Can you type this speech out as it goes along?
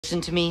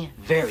Listen to me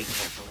very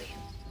carefully.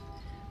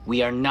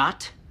 We are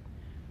not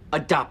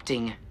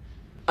adopting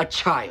a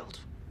child.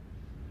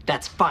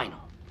 That's final.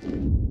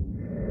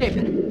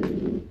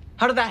 David,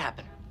 how did that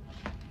happen?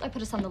 I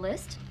put us on the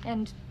list,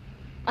 and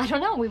I don't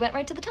know, we went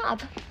right to the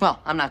top. Well,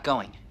 I'm not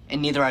going, and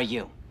neither are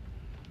you.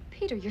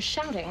 Peter, you're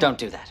shouting. Don't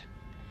do that.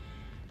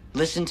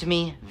 Listen to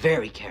me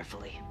very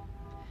carefully.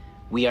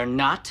 We are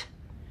not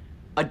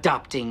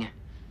adopting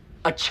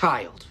a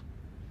child.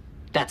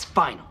 That's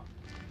final.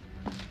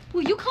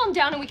 Will you calm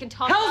down and we can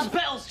talk Hell's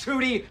about... bells,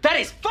 Trudy! That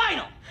is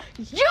final!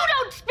 You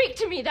don't speak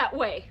to me that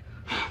way!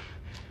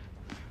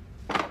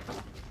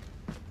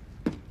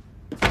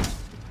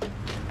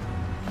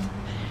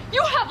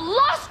 You have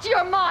lost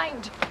your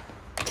mind!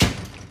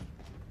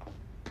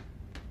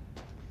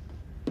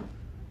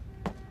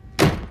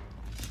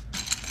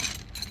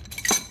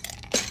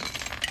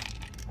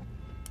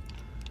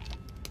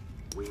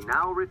 We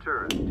now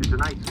return to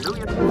tonight's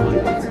million.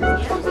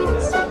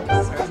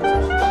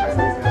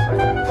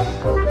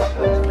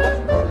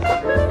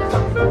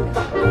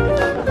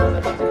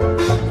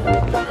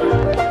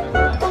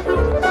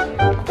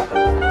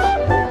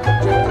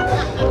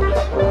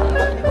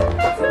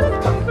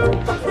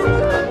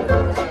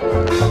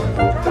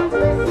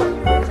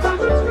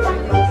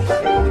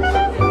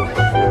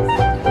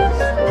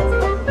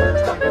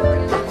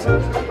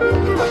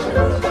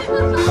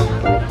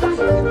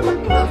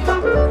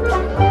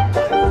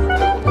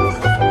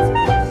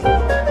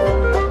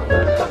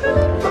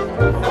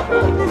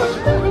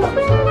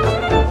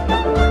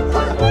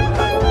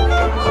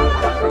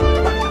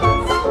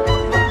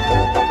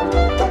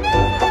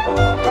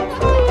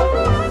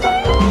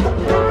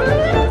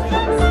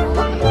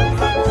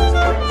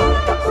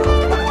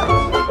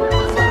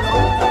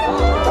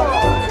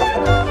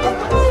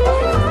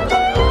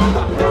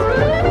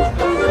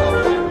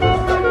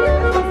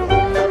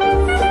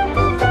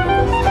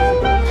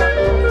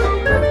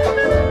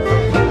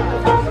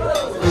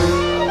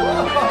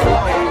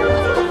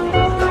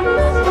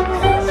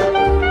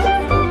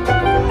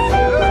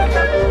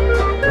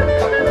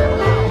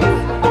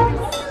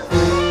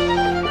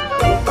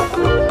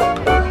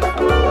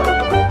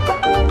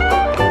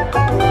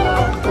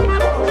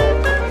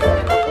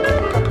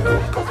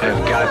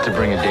 To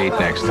bring a date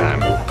next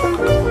time.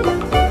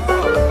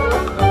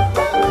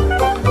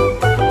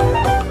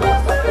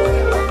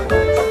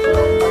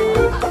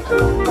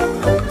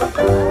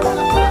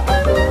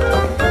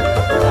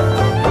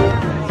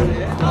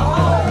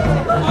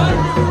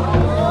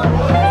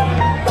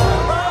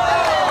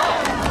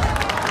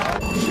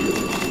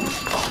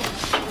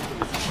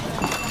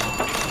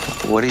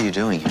 What are you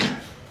doing here?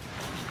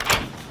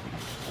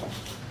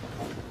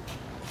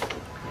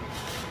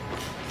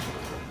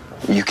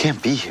 You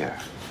can't be here.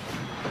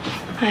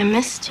 I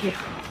missed you.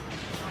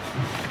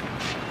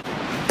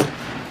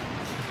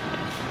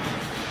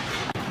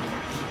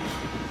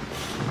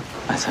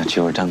 I thought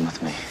you were done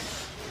with me.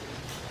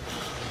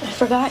 I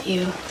forgot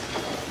you.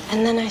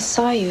 And then I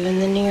saw you in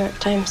the New York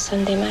Times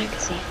Sunday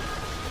magazine.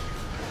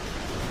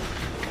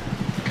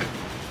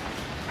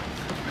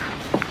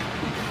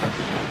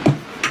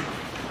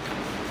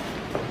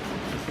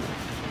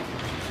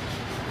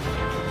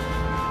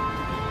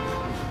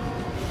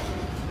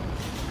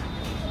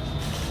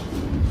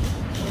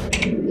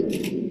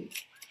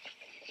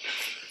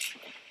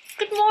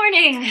 Good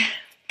morning.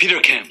 Peter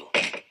Campbell.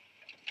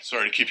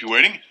 Sorry to keep you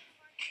waiting.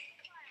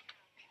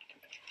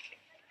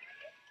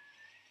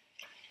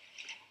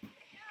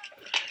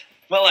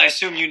 Well, I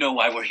assume you know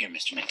why we're here,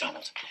 Mr.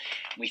 McDonald.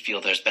 We feel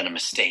there's been a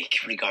mistake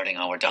regarding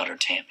our daughter,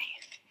 Tammy.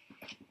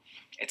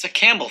 It's a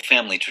Campbell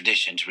family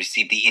tradition to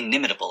receive the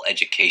inimitable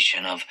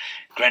education of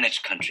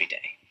Greenwich Country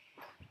Day.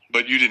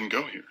 But you didn't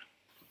go here.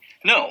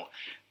 No,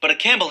 but a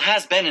Campbell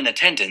has been in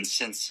attendance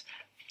since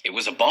it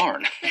was a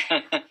barn.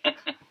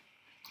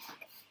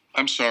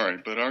 I'm sorry,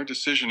 but our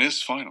decision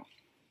is final.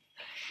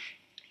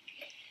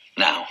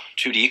 Now,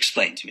 Trudy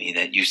explained to me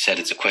that you said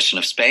it's a question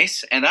of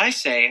space, and I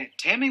say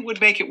Tammy would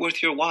make it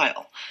worth your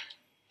while.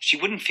 She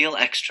wouldn't feel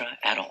extra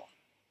at all.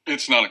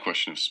 It's not a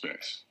question of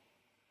space.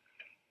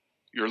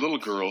 Your little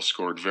girl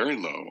scored very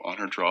low on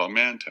her draw a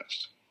man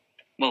test.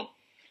 Well,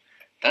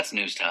 that's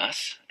news to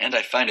us, and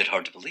I find it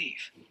hard to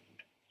believe.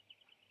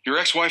 Your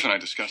ex-wife and I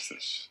discussed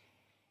this.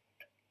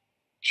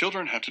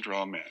 Children have to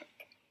draw a man,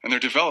 and their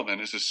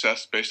development is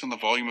assessed based on the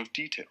volume of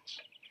details.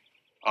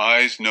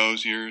 Eyes,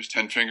 nose, ears,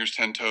 10 fingers,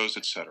 10 toes,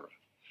 etc.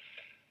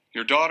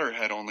 Your daughter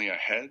had only a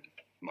head,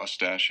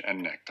 mustache,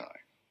 and necktie.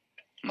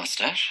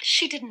 Mustache?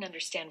 She didn't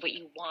understand what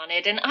you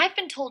wanted, and I've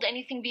been told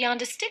anything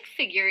beyond a stick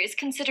figure is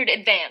considered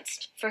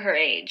advanced for her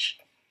age.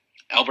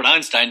 Albert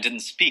Einstein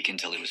didn't speak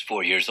until he was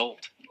 4 years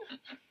old.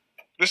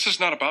 This is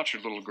not about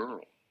your little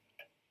girl.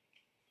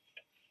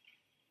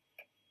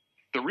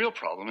 The real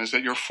problem is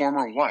that your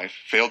former wife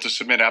failed to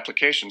submit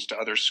applications to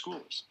other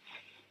schools.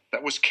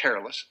 That was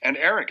careless and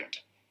arrogant.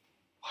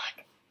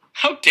 What?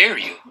 How dare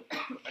you?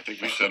 I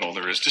think we've said all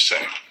there is to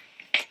say.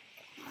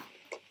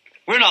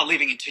 We're not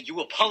leaving until you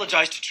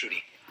apologize to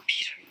Trudy.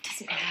 Peter, it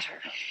doesn't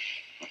matter.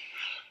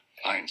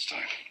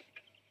 Einstein.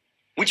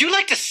 Would you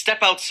like to step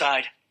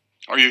outside?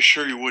 Are you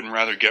sure you wouldn't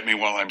rather get me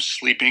while I'm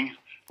sleeping?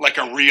 Like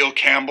a real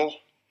Campbell?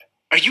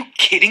 Are you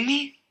kidding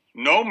me?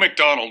 No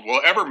McDonald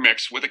will ever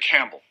mix with a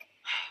Campbell.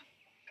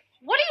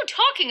 What are you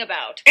talking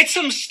about? It's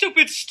some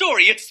stupid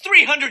story. It's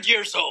 300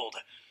 years old.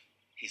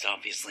 He's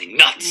obviously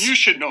nuts. You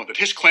should know that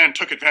his clan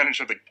took advantage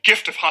of the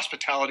gift of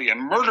hospitality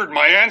and murdered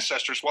my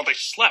ancestors while they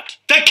slept.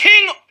 The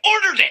king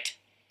ordered it!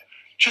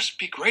 Just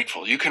be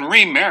grateful you can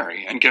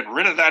remarry and get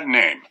rid of that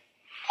name.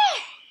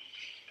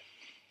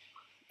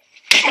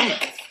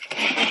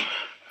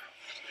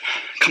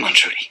 Come on,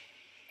 Trudy.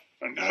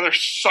 Another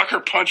sucker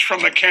punch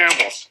from the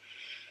Campbells.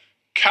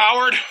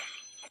 Coward!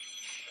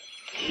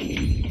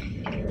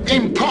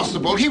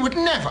 Impossible. He would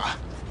never.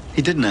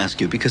 He didn't ask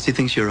you because he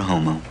thinks you're a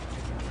homo.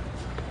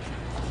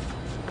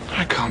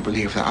 I can't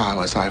believe the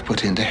hours I've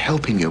put into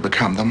helping you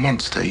become the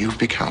monster you've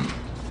become.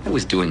 I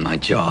was doing my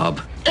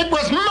job. It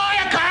was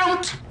my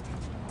account!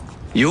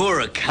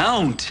 Your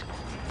account?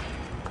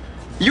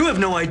 You have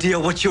no idea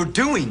what you're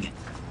doing.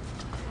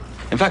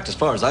 In fact, as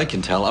far as I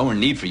can tell, our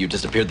need for you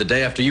disappeared the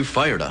day after you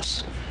fired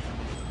us.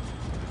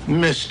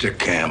 Mr.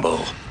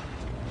 Campbell.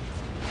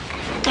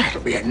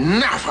 That'll be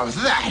enough of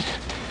that.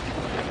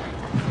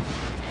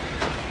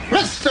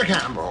 Mr.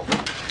 Campbell,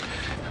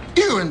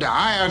 you and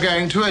I are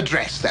going to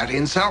address that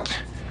insult.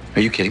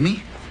 Are you kidding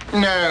me?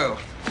 No,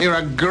 you're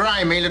a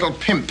grimy little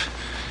pimp.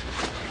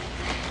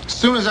 As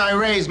soon as I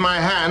raise my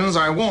hands,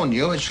 I warn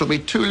you, it shall be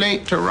too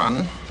late to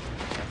run.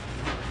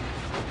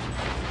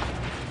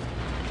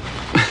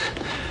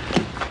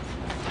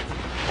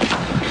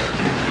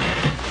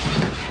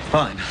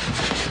 Fine.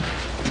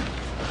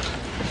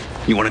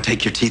 You want to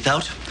take your teeth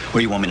out,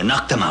 or you want me to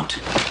knock them out?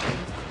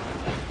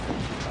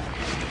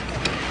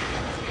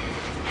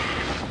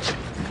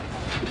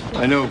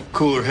 I know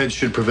cooler heads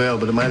should prevail,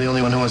 but am I the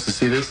only one who wants to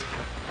see this?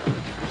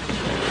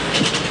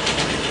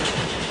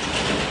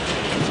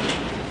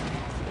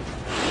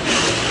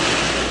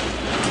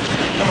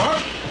 Come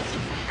on.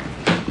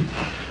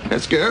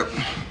 Let's go.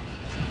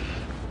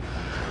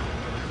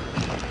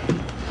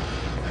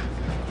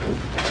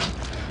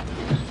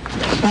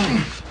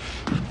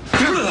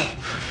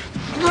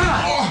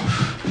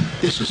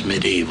 This is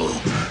medieval.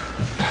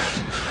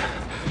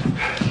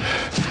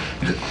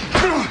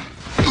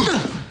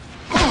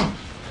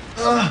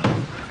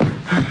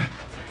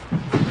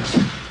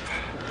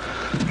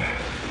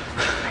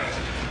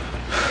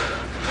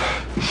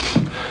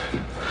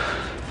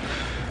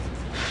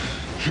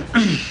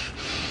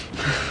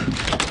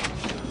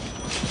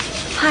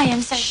 Hi,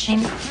 I'm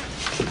Sunshine.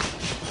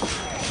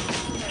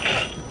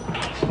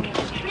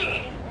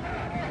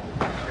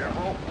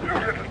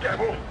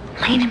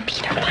 Lane and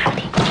Peter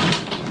party.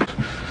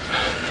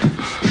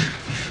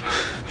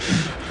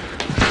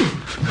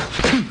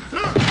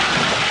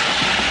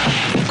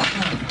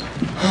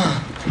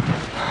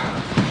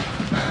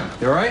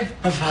 You all right?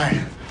 I'm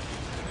fine.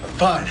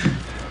 Fine.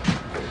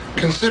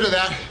 Consider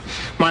that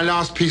my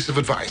last piece of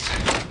advice.